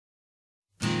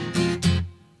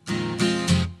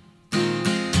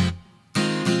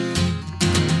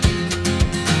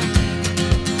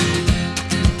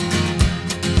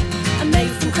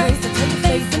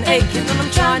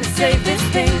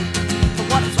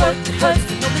work that hurts,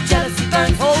 but know the jealousy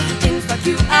burns holes in things like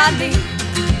you and me.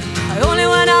 I only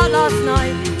went out last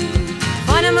night,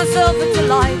 finding myself a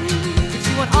delight. But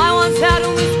you and I once had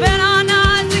when we spent our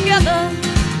nights together.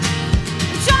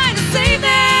 I'm trying to save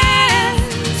this,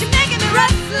 you're making me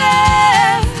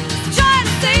restless. I'm trying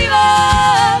to save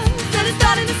us, and it's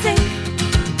starting to sink.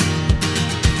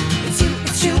 It's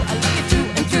you, I love you through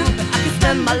and through, but I can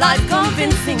spend my life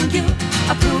convincing you.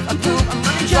 I'm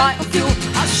running dry on fuel,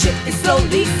 our ship is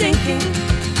slowly sinking.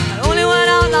 I only went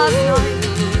out last night,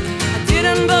 I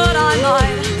didn't but I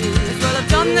might as well have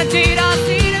done the deed I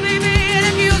see to be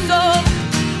meeting you. So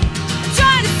I'm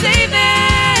trying to save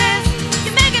this,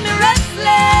 you're making me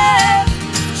restless.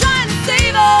 Trying to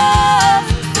save us,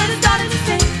 but it's starting to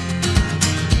sink.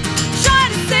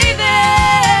 Trying to save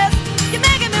this, you're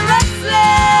making me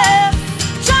restless.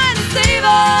 Trying to save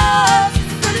us,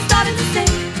 but it's starting to sink.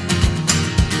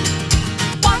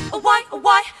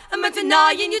 Why am I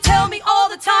denying? You tell me all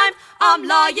the time I'm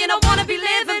lying. I wanna be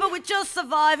living, but we're just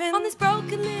surviving on this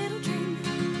broken little dream.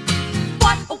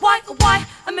 Why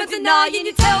am I denying?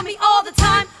 You tell me all the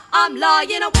time I'm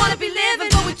lying. I wanna be living,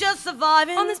 but we're just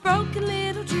surviving on this broken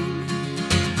little dream.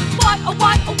 Why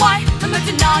am I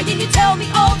denying? You tell me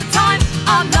all the time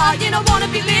I'm lying. I wanna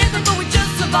be living, but we're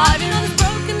just surviving on this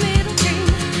broken little dream.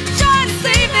 Trying to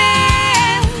save me,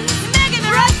 making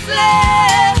me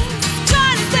restless.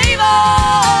 Trying to save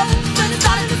us,